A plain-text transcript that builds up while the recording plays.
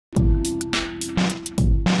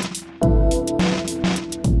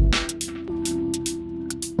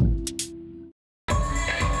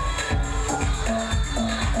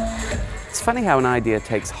It's funny how an idea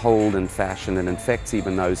takes hold in fashion and infects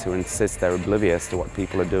even those who insist they're oblivious to what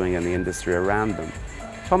people are doing in the industry around them.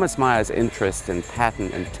 Thomas Maier's interest in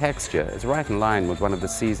pattern and texture is right in line with one of the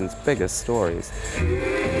season's biggest stories.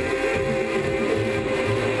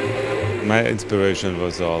 My inspiration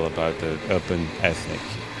was all about the urban ethnic.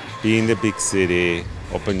 Be in the big city,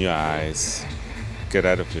 open your eyes, get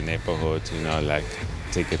out of your neighborhood, you know, like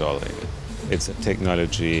take it all in. It's a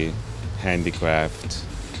technology, handicraft,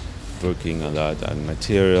 working a lot on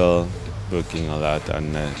material, working a lot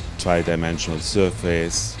on a tri-dimensional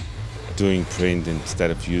surface, doing print instead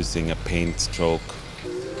of using a paint stroke.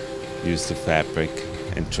 Use the fabric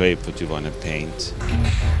and drape what you want to paint.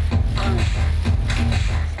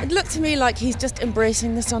 It looked to me like he's just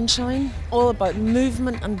embracing the sunshine, all about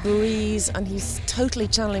movement and breeze, and he's totally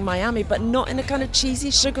channeling Miami, but not in a kind of cheesy,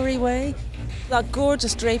 sugary way. That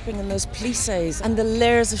gorgeous draping and those plissés and the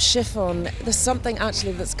layers of chiffon, there's something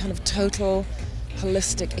actually that's kind of total,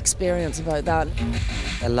 holistic experience about that.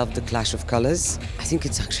 I love the clash of colours. I think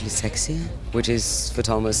it's actually sexier, which is for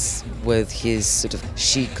Thomas, with his sort of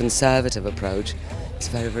chic, conservative approach, it's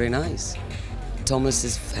very, very nice. Thomas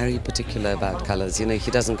is very particular about colours, you know,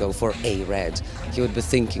 he doesn't go for a red. He would be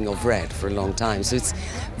thinking of red for a long time. So it's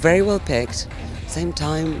very well picked, same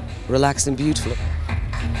time relaxed and beautiful.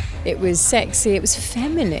 It was sexy, it was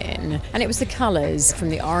feminine, and it was the colours, from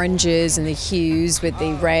the oranges and the hues with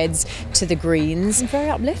the reds to the greens, and very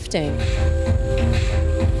uplifting.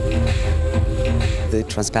 The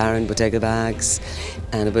transparent Bottega bags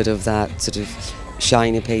and a bit of that sort of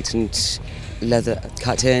shiny patent leather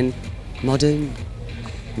cut in. Modern,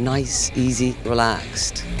 nice, easy,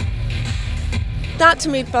 relaxed. That to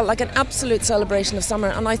me felt like an absolute celebration of summer,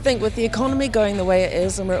 and I think with the economy going the way it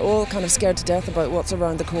is and we're all kind of scared to death about what's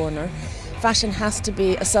around the corner, fashion has to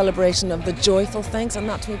be a celebration of the joyful things, and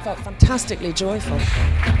that to me felt fantastically joyful.